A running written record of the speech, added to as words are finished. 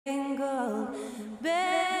people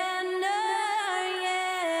banner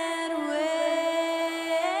yet wave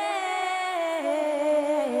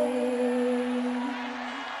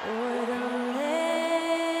o'er the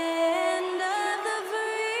land of the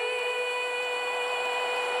free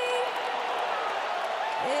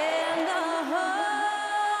and the home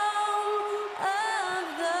of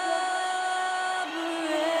the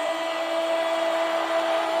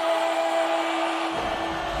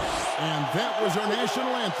And that was our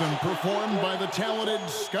national anthem performed by the talented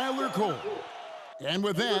Skylar Cole. And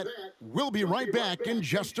with that, we'll be right back in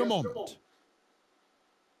just a moment.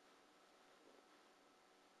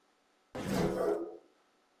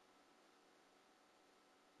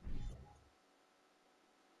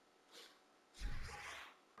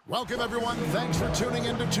 Welcome, everyone. Thanks for tuning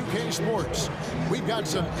into 2K Sports. We've got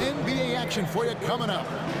some NBA action for you coming up.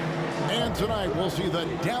 And tonight, we'll see the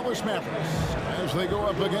Dallas Mavericks as they go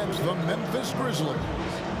up against the Memphis Grizziles.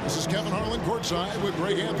 This is Kevin Harlan courtside with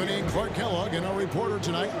Greg Anthony and Clark Kellogg, and our reporter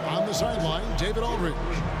tonight on the sideline, David Aldridge.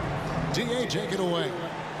 D.A., take it away.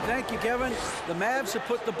 Thank you, Kevin. The Mavs have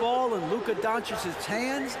put the ball in Luka Doncic's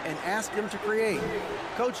hands and asked him to create.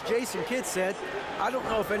 Coach Jason Kidd said, "I don't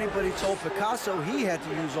know if anybody told Picasso he had to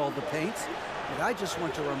use all the paints, but I just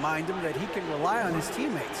want to remind him that he can rely on his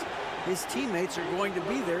teammates. His teammates are going to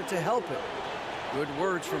be there to help him." Good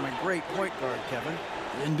words from a great point guard, Kevin.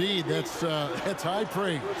 Indeed, that's high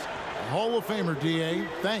praise. Hall of Famer, D.A.,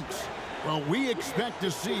 thanks. Well, we expect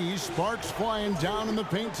to see sparks flying down in the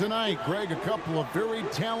paint tonight. Greg, a couple of very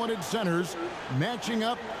talented centers matching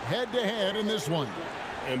up head-to-head in this one.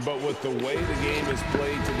 But with the way the game is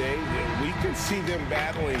played today, we can see them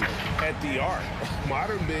battling at the arc.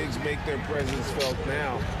 Modern bigs make their presence felt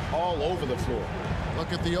now all over the floor.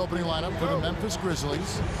 Look at the opening lineup for the Memphis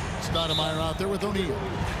Grizzlies. Stoudemire out there with O'Neal.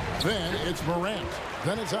 Then it's Morant.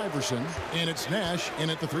 Then it's Iverson. And it's Nash in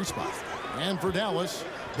at the 3 spot. And for Dallas,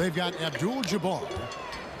 they've got Abdul-Jabbar.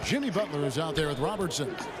 Jimmy Butler is out there with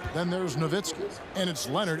Robertson. Then there's Nowitzki. And it's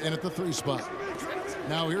Leonard in at the 3 spot.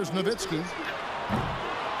 Now here's Nowitzki.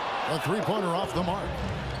 A 3-pointer off the mark.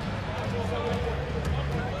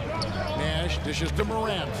 Nash dishes to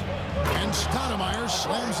Morant. And Stoudemire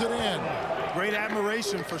slams it in. Great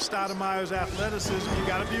admiration for Stoudemire's athleticism. You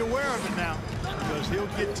got to be aware of it now, because he'll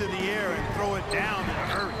get to the air and throw it down in a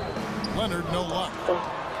hurry. Leonard, no luck.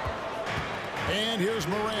 And here's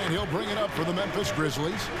Morant. He'll bring it up for the Memphis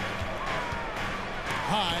Grizzlies.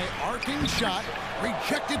 High arcing shot,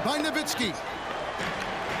 rejected by Nowitzki.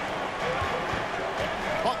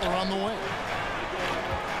 Butler on the way.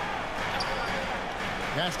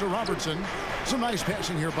 Pass to Robertson. Some nice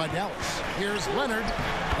passing here by Dallas. Here's Leonard.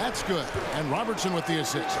 That's good. And Robertson with the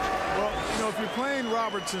assist. Well, you know, if you're playing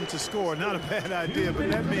Robertson to score, not a bad idea, but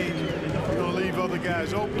that means you're going to leave other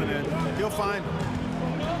guys open, and he'll find them.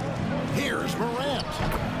 Here's Morant.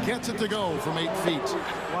 Gets it to go from 8 feet.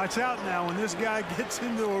 Watch out now. When this guy gets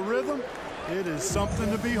into a rhythm, it is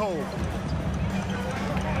something to behold.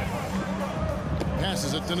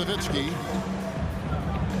 Passes it to Nowitzki.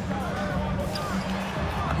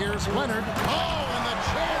 Here's Leonard. Oh, and the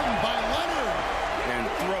jam by Leonard. And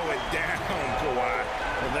throw it down, Kawhi.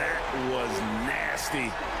 That was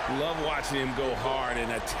nasty. Love watching him go hard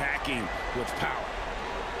and attacking with power.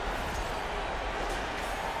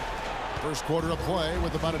 First quarter of play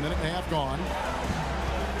with about a minute and a half gone.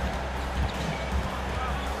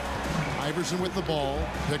 Iverson with the ball.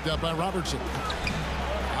 Picked up by Robertson.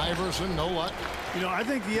 Iverson, no luck. You know, I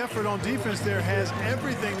think the effort on defense there has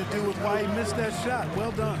everything to do with why he missed that shot.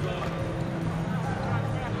 Well done.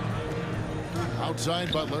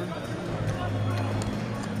 Outside Butler.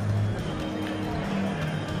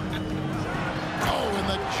 Oh, and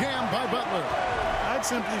the jam by Butler. I'd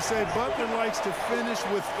simply say Butler likes to finish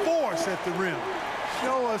with force at the rim.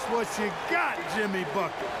 Show us what you got, Jimmy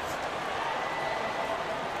Buckets.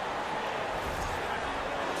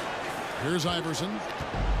 Here's Iverson.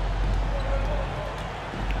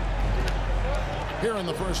 Here in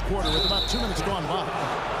the first quarter with about 2 minutes gone by.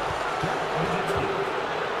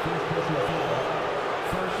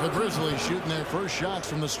 The Grizzlies shooting their first shots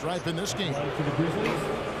from the stripe in this game. For the Grizzlies,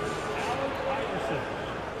 Iverson,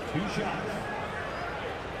 2 shots.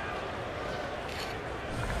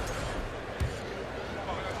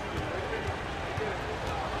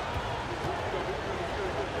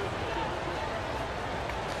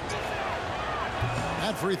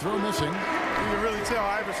 That free throw missing. You can really tell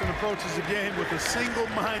Iverson approaches the game with a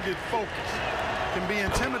single-minded focus. Can be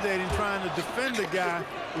intimidating trying to defend a guy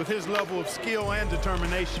with his level of skill and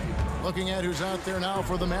determination. Looking at who's out there now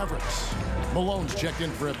for the Mavericks. Malone's checked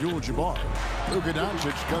in for Abdul-Jabbar. Luka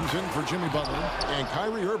Doncic comes in for Jimmy Butler. And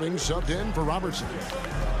Kyrie Irving subbed in for Robertson.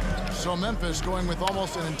 So Memphis going with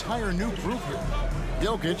almost an entire new group here.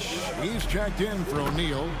 Jokic, he's checked in for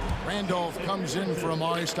O'Neal. Randolph comes in for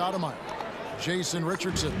Amari Stoudemire. Jason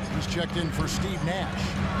Richardson, he's checked in for Steve Nash.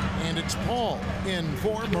 And it's Paul in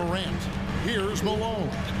for Morant. Here's Malone.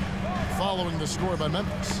 Following the score by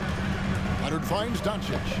Memphis. Leonard finds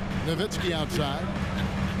Doncic. Nowitzki outside.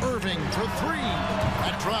 Irving for three.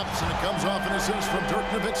 That drops, and it comes off an assist from Dirk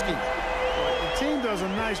Nowitzki. The team does a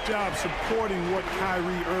nice job supporting what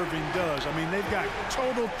Kyrie Irving does. I mean, they've got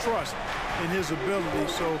total trust in his ability,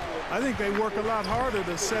 so I think they work a lot harder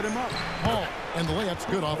to set him up. Paul, and the layup's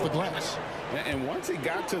good off the glass. And once he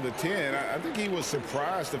got to the 10, I think he was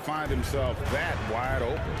surprised to find himself that wide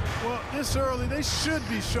open. Well, this early, they should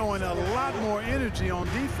be showing a lot more energy on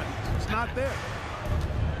defense. It's not there.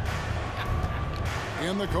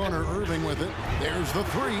 In the corner, Irving with it. There's the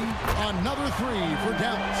three. Another three for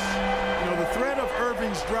Dallas. You know, the threat of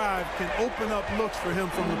Irving's drive can open up looks for him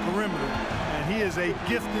from the perimeter, and he is a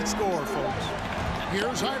gifted scorer, folks.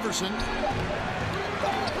 Here's Iverson.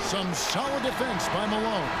 Some solid defense by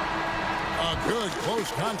Malone. A good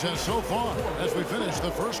close contest so far as we finish the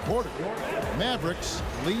first quarter. Mavericks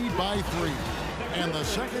lead by 3. And the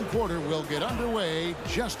second quarter will get underway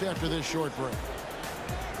just after this short break.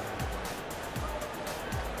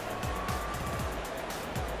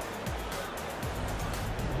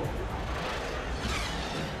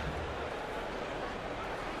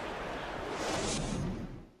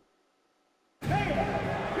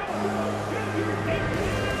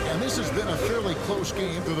 Close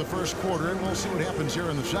game through the first quarter, and we'll see what happens here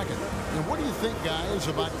in the second. And what do you think, guys,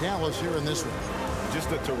 about Dallas here in this one?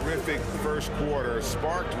 Just a terrific first quarter,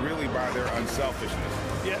 sparked really by their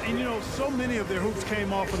unselfishness. Yeah, and you know, so many of their hoops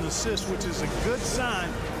came off an assist, which is a good sign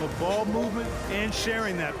of ball movement and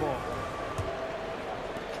sharing that ball.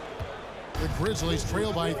 The Grizzlies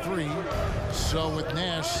trail by 3. So with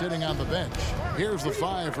Nash sitting on the bench, here's the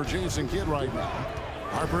 5 for Jason Kidd right now.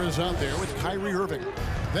 Harper is out there with Kyrie Irving.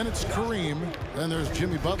 Then it's Kareem. Then there's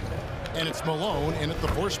Jimmy Butler. And it's Malone in at the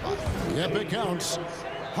 4 spot. Yep, it counts.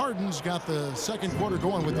 Harden's got the second quarter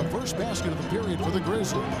going with the first basket of the period for the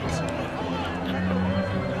Grizzlies.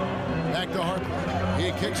 Back to Harper.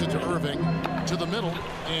 He kicks it to Irving. To the middle.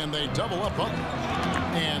 And they double up Butler.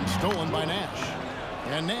 And stolen by Nash.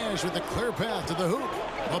 And Nash with a clear path to the hoop.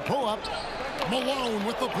 A pull-up. Malone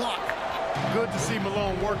with the block. Good to see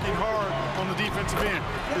Malone working hard on the defensive end.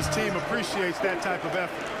 His team appreciates that type of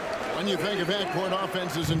effort. When you think of backcourt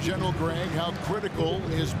offenses in general, Greg, how critical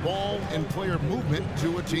is ball and player movement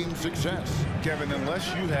to a team's success? Kevin, unless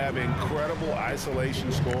you have incredible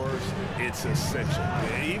isolation scores, it's essential.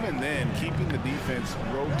 Even then, keeping the defense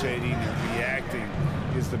rotating and reacting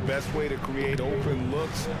is the best way to create open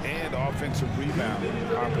looks and offensive rebound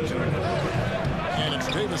opportunities. And it's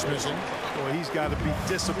Davis missing. Boy, he's got to be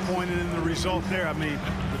disappointed in the result there. I mean,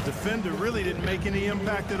 the defender really didn't make any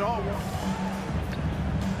impact at all.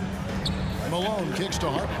 Malone kicks to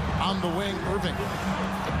Harper. On the wing, Irving.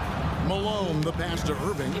 Malone, the pass to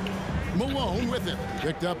Irving. Malone with it.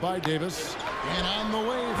 Picked up by Davis. And on the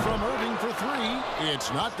way from Irving for 3.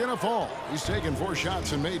 It's not going to fall. He's taken 4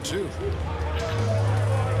 shots and made 2.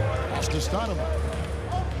 Pass to Stoudemire.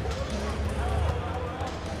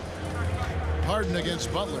 Harden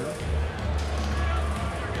against Butler.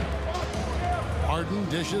 Harden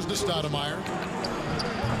dishes to Stoudemire.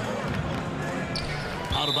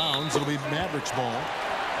 Out of bounds. It'll be Mavericks ball.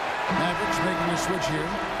 Mavericks making a switch here.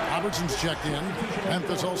 Robertson's checked in.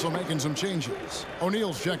 Memphis also making some changes.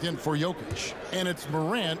 O'Neal's checked in for Jokic. And it's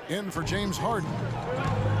Morant in for James Harden.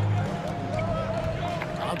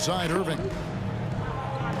 Outside Irving.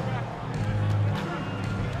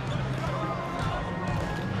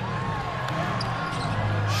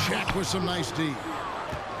 Shaq with some nice D.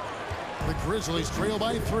 The Grizzlies trail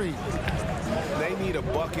by 3. They need a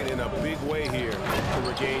bucket in a big way here to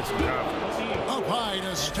regain some confidence. Up high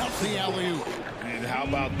to stuff the alley-oop. And how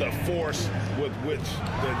about the force with which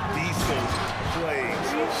the Diesel plays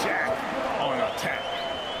Shaq on attack?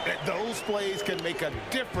 Those plays can make a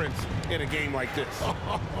difference in a game like this.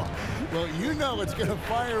 Well, you know it's going to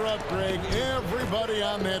fire up, Greg, everybody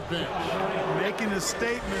on that bench. Making a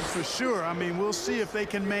statement for sure. I mean, we'll see if they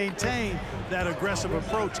can maintain that aggressive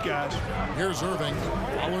approach, guys. Here's Irving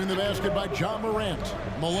following the basket by John Morant.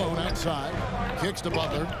 Malone outside. Kicks to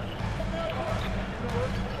Butler.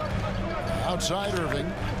 Outside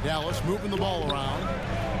Irving. Dallas moving the ball around.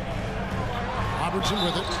 Robertson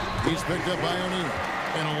with it. He's picked up by O'Neal.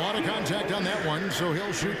 And a lot of contact on that one, so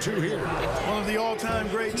he'll shoot 2 here. One of the all-time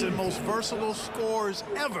greats and most versatile scorers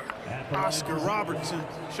ever, Oscar Robertson,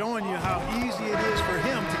 showing you how easy it is for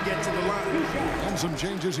him to get to the line. And some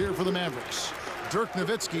changes here for the Mavericks. Dirk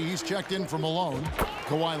Nowitzki, he's checked in for Malone.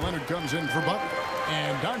 Kawhi Leonard comes in for Butler.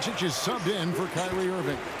 And Doncic is subbed in for Kyrie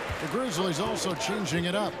Irving. The Grizzlies also changing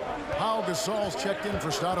it up. Pau Gasol's checked in for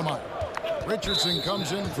Stoudemire. Richardson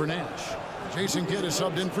comes in for Nash. Jason Kidd is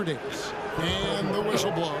subbed in for Davis. And the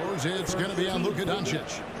whistle blows. It's going to be on Luka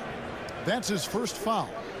Doncic. That's his first foul.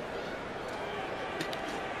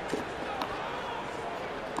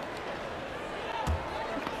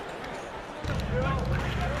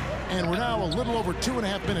 And we're now a little over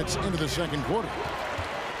 2.5 minutes into the second quarter.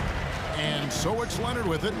 And so it's Leonard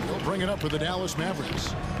with it. He'll bring it up for the Dallas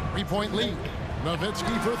Mavericks. 3-point lead.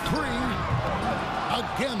 Nowitzki for three.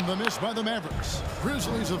 Again, the miss by the Mavericks.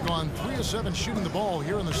 Grizzlies have gone 3 of 7 shooting the ball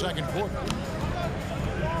here in the second quarter.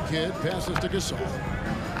 Kidd passes to Gasol.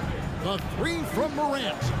 The three from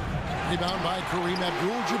Morant. Rebound by Kareem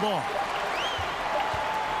Abdul-Jabbar.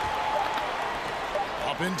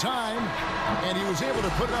 Up in time, and he was able to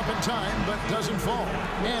put it up in time, but doesn't fall.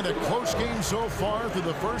 And a close game so far through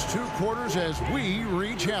the first 2 quarters as we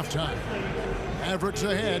reach halftime. Mavericks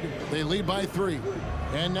ahead. They lead by 3.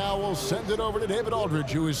 And now we'll send it over to David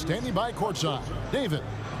Aldridge, who is standing by courtside. David.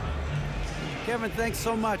 Kevin, thanks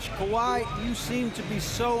so much. Kawhi, you seem to be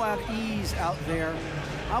so at ease out there.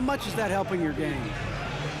 How much is that helping your game?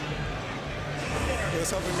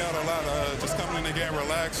 It's helping me out a lot. Just coming in the game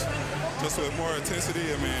relaxed, just with more intensity.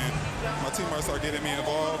 I mean, my teammates are getting me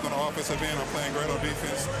involved on the offensive end. I'm playing great on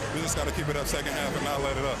defense. We just got to keep it up second half and not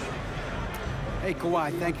let it up. Hey,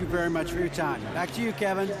 Kawhi, thank you very much for your time. Back to you,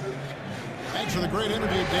 Kevin. Thanks for the great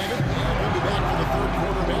interview, David. And we'll be back for the third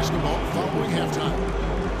quarter basketball following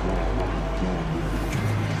halftime.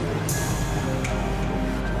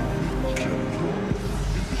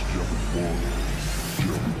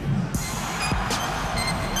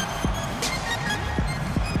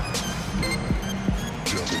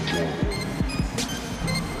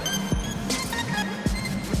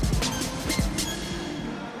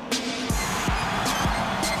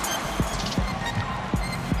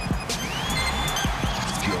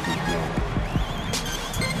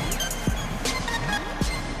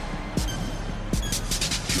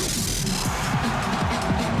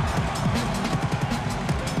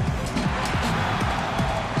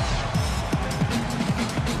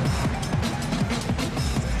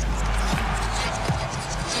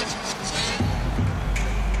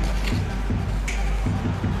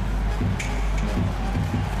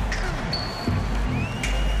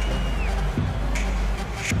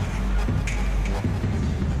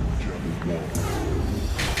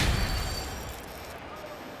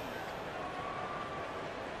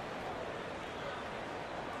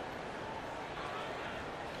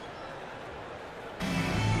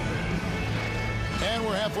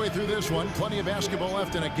 Halfway through this one, plenty of basketball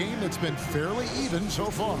left in a game that's been fairly even so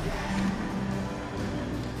far.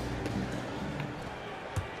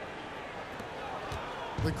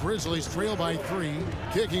 The Grizzlies trail by 3,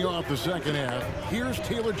 kicking off the second half. Here's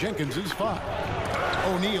Taylor Jenkins's 5.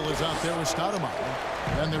 O'Neal is out there with Stoudemire.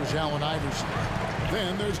 Then there's Allen Iverson.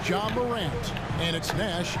 Then there's John Morant. And it's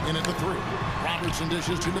Nash in at the 3. Robertson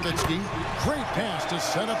dishes to Nowitzki. Great pass to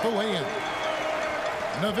set up the lay-in.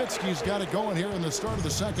 Nowitzki's got it going here in the start of the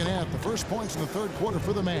second half. The first points in the third quarter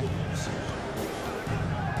for the Mavs.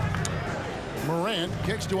 Morant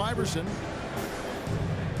kicks to Iverson.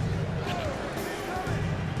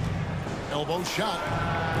 Elbow shot,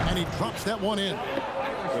 and he drops that one in.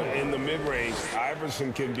 In the mid-range,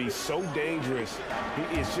 Iverson can be so dangerous.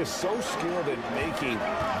 He is just so skilled at making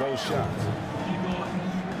those shots.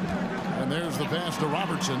 And there's the pass to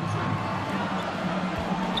Robertson.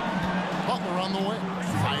 Butler on the way.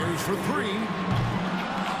 Fires for 3.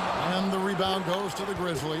 And the rebound goes to the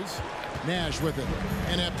Grizzlies. Nash with it.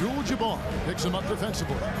 And Abdul-Jabbar picks him up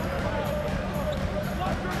defensively.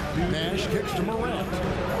 Nash kicks to Morant.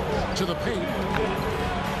 To the paint.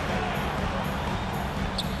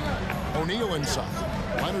 O'Neal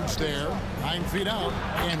inside. Leonard's there. 9 feet out.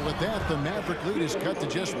 And with that, the Maverick lead is cut to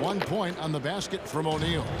just 1 point on the basket from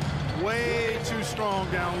O'Neal. Way too strong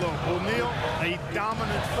down low. O'Neal, a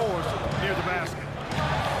dominant force near the basket.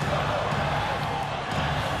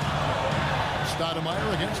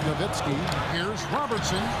 Stoudemire against Nowitzki. Here's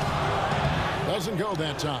Robertson. Doesn't go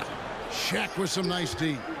that time. Shaq with some nice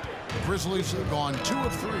D. Grizzlies have gone 2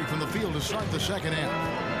 of 3 from the field to start the second half.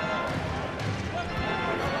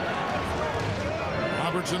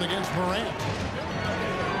 Robertson against Morant.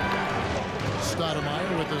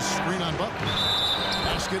 Stoudemire with the screen on Butler.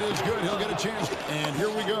 Basket is good. He'll get a chance. And here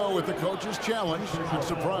we go with the coach's challenge. A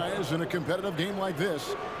surprise in a competitive game like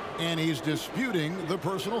this. And he's disputing the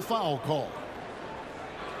personal foul call.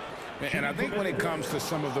 And I think when it comes to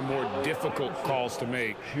some of the more difficult calls to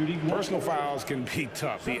make, personal fouls can be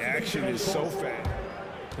tough. The action is so fast.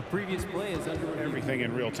 The previous play is under everything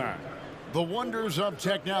in real time. The wonders of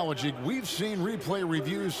technology. We've seen replay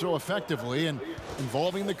reviews so effectively, and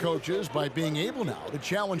involving the coaches by being able now to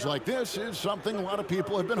challenge like this is something a lot of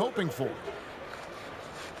people have been hoping for.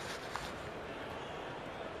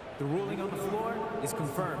 The ruling on the floor is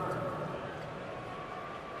confirmed.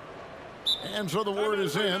 And so the word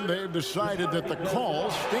is in. They've decided that the call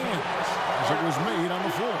stands as it was made on the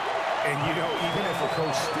floor. And, you know, even if a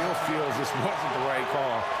coach still feels this wasn't the right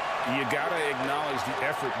call, you got to acknowledge the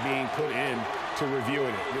effort being put in to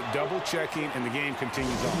reviewing it. Double-checking, and the game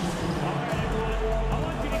continues on. I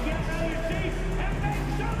want you to get out of your seats and make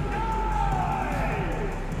some noise!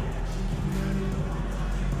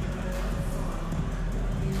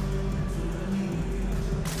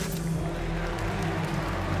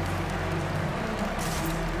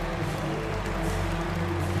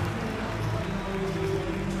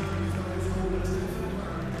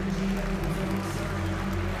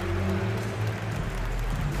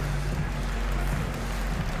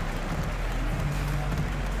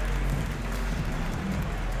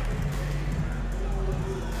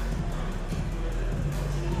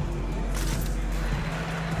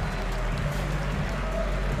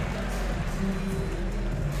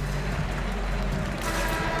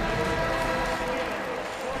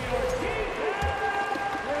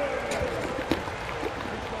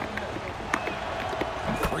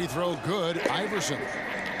 Free throw good, Iverson.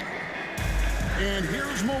 And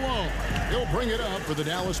here's Malone. He'll bring it up for the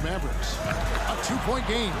Dallas Mavericks. A 2-point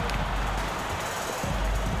game.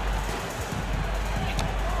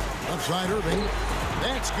 Outside Irving.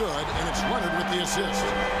 That's good, and it's Leonard with the assist.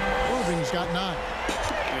 Irving's got 9.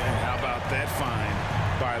 And how about that find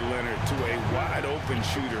by Leonard to a wide-open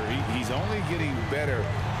shooter? He's only getting better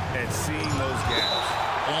at seeing those gaps.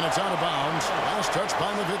 And it's out of bounds. Last touch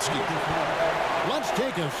by Nowitzki. Let's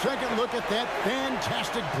take a second look at that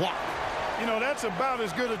fantastic block. You know, that's about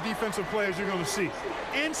as good a defensive play as you're going to see.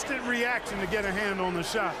 Instant reaction to get a hand on the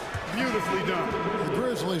shot. Beautifully done. The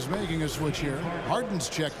Grizzlies making a switch here. Harden's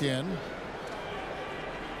checked in.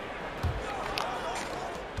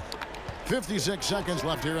 56 seconds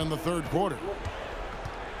left here in the third quarter.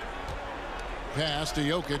 Pass to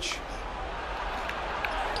Jokic.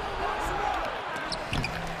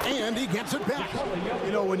 And he gets it back.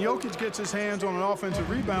 You know, when Jokic gets his hands on an offensive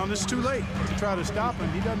rebound, it's too late to try to stop him.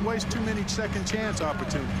 He doesn't waste too many second chance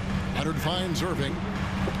opportunities. Leonard finds Irving.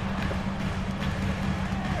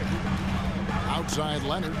 Outside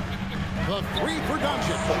Leonard. The three for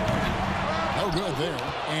Doncic. No good there.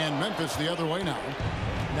 And Memphis the other way now.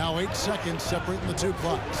 Now 8 seconds separating the two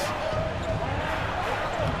clocks.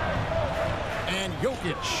 And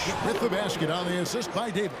Jokic with the basket on the assist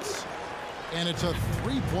by Davis. And it's a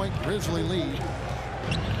 3-point Grizzly lead.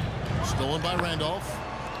 Stolen by Randolph.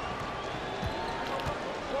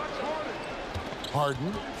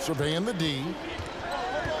 Harden surveying the D.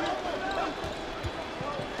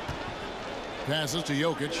 Passes to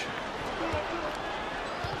Jokic.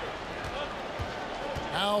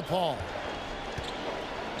 Al Paul.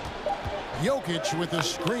 Jokic with the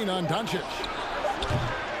screen on Doncic.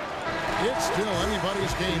 It's still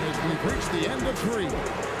anybody's game as we've reached the end of 3.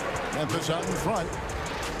 Memphis out in front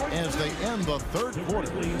as they end the third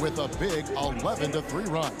quarter with a big 11-3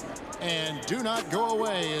 run. And do not go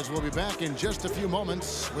away, as we'll be back in just a few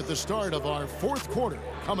moments with the start of our fourth quarter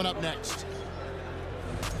coming up next.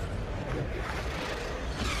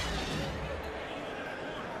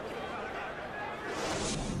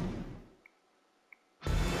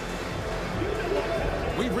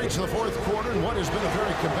 We've reached the fourth quarter, and what has been a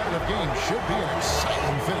very competitive game should be an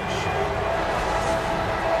exciting finish.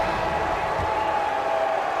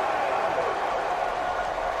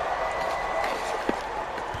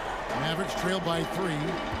 Mavericks trailed by 3.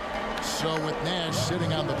 So with Nash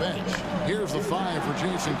sitting on the bench, here's the 5 for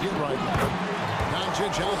Jason Kidd right now.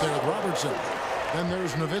 Doncic out there with Robertson. Then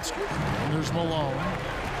there's Nowitzki. And there's Malone.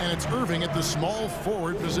 And it's Irving at the small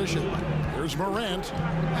forward position. Here's Morant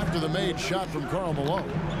after the made shot from Karl Malone.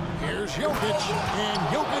 Here's Jokic, and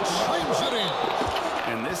Jokic slams it in.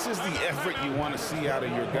 And this is the effort you want to see out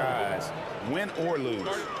of your guys, win or lose.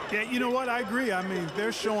 Yeah, you know what? I agree. I mean,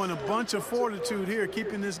 they're showing a bunch of fortitude here,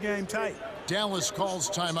 keeping this game tight. Dallas calls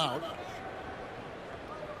timeout.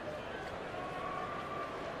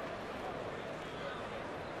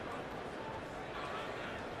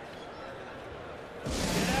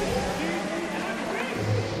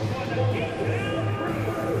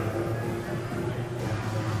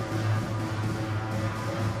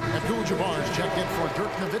 Abdul-Jabbar's checked in for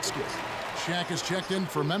Dirk Nowitzki. Shaq is checked in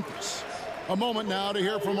for Memphis. A moment now to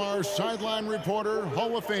hear from our sideline reporter,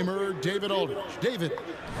 Hall of Famer David Aldridge. David.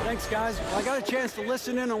 Thanks, guys. Well, I got a chance to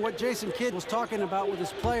listen in on what Jason Kidd was talking about with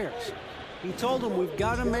his players. He told them we've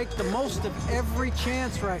got to make the most of every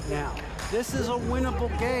chance right now. This is a winnable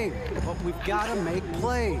game, but we've got to make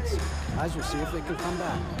plays. Guys, we'll see if they can come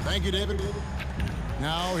back. Thank you, David.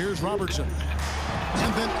 Now here's Robertson.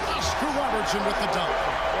 And then Oscar Robertson with the dunk.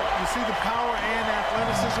 You see the power and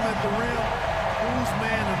athleticism at the rim. Who's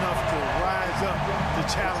man enough to rise up to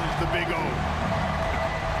challenge the big O?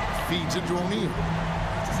 Feeds it to O'Neal.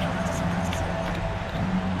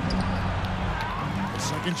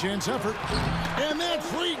 Second chance effort. And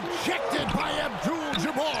that's rejected by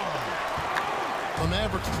Abdul-Jabbar. The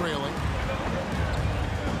Mavericks trailing.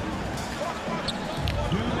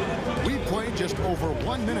 We played just over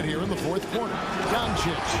 1 minute here in the fourth quarter.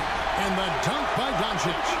 Doncic. And the dunk by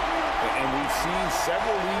Doncic. And we've seen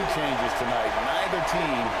several lead changes tonight. Neither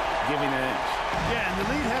team giving an inch. Yeah, and the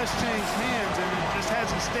lead has changed hands, and it just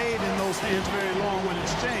hasn't stayed in those hands very long when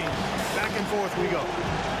it's changed. Back and forth we go.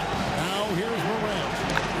 Now here's Morant.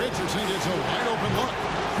 Richardson gets a wide open look.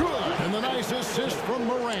 Good. And the nice assist from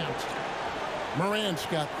Morant. Morant's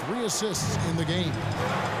got 3 assists in the game.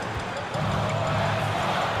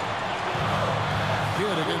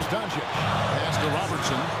 Kidd against Doncic. Pass to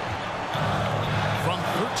Robertson. From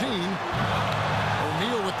 13.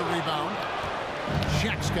 O'Neal with the rebound.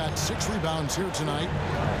 Shaq's got 6 rebounds here tonight.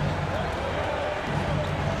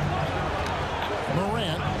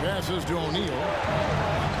 Morant passes to O'Neal.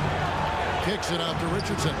 Kicks it out to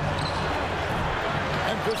Richardson.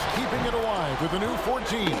 Memphis keeping it alive with a new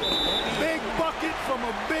 14. Big bucket from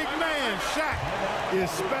a big man. Shaq is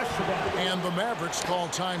special. And the Mavericks call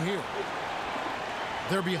time here.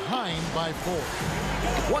 They're behind by 4.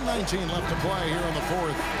 1:19 left to play here in the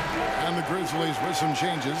fourth. And the Grizzlies with some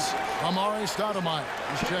changes. Amari Stoudemire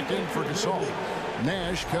is checked in for Gasol.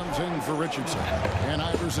 Nash comes in for Richardson. And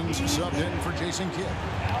Iverson's subbed in for Jason Kidd.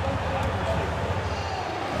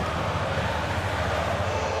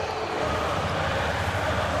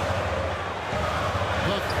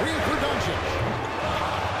 The 3 for Doncic.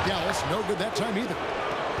 Dallas no good that time either.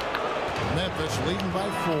 Memphis leading by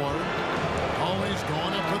 4. Always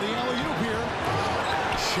going up for the alley-oop here.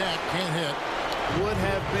 Shaq can't hit. Would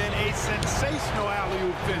have been a sensational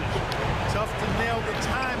alley-oop finish. Tough to nail the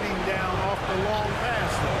timing down off the long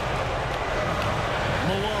pass, though.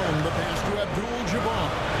 Malone, the pass to Abdul-Jabbar.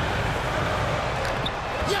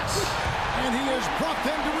 Yes! And he has brought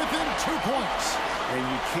them to within 2 points. And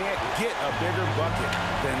you can't get a bigger bucket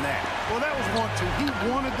than that. Well, that was 1-2. He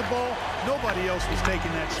wanted the ball. Nobody else was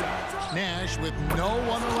taking that shot. Nash with no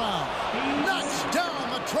one around. Knocks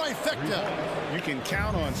down the trifecta. You can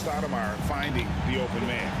count on Stoudemire finding the open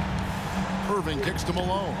man. Irving kicks to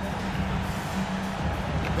Malone.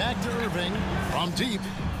 Back to Irving from deep.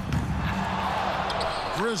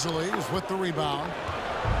 Grizzlies with the rebound.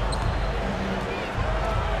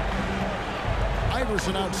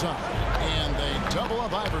 Iverson outside. And they double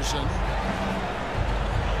up Iverson.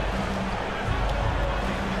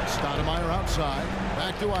 Stoudemire outside.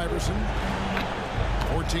 Back to Iverson.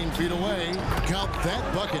 14 feet away. Count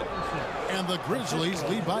that bucket. And the Grizzlies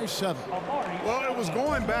lead by 7. Well, it was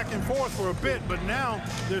going back and forth for a bit, but now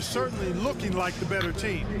they're certainly looking like the better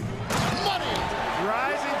team. Money!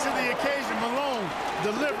 Rising to the occasion, Malone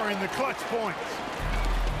delivering the clutch points.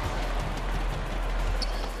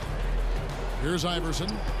 Here's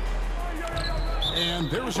Iverson.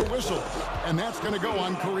 And there's a whistle. And that's going to go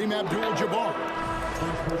on Kareem Abdul-Jabbar.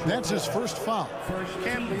 That's his first foul.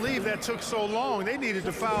 Can't believe that took so long. They needed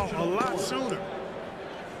to foul a lot sooner.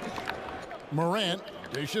 Morant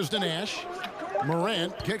dishes to Nash.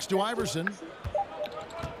 Morant kicks to Iverson.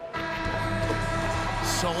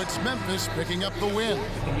 So it's Memphis picking up the win.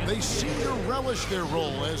 They seem to relish their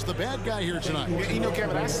role as the bad guy here tonight. You know,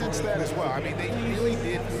 Kevin, I sense that as well. I mean, they really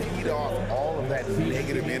did feed off all of that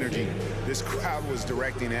negative energy this crowd was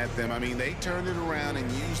directing at them. I mean, they turned it around and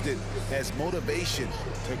used it as motivation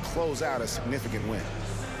to close out a significant win.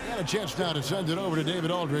 Got a chance now to send it over to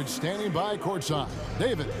David Aldridge, standing by courtside.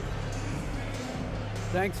 David.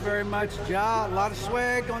 Thanks very much, Ja. A lot of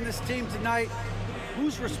swag on this team tonight.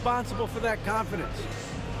 Who's responsible for that confidence?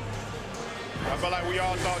 I feel like we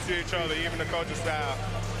all talk to each other, even the coaching staff.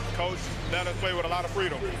 Coach let us play with a lot of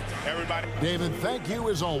freedom. Everybody. David, thank you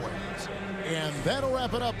as always. And that'll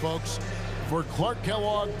wrap it up, folks. For Clark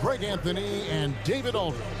Kellogg, Greg Anthony, and David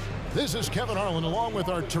Aldridge, this is Kevin Harlan along with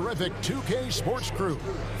our terrific 2K Sports crew,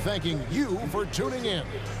 thanking you for tuning in.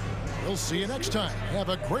 We'll see you next time. Have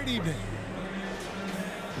a great evening.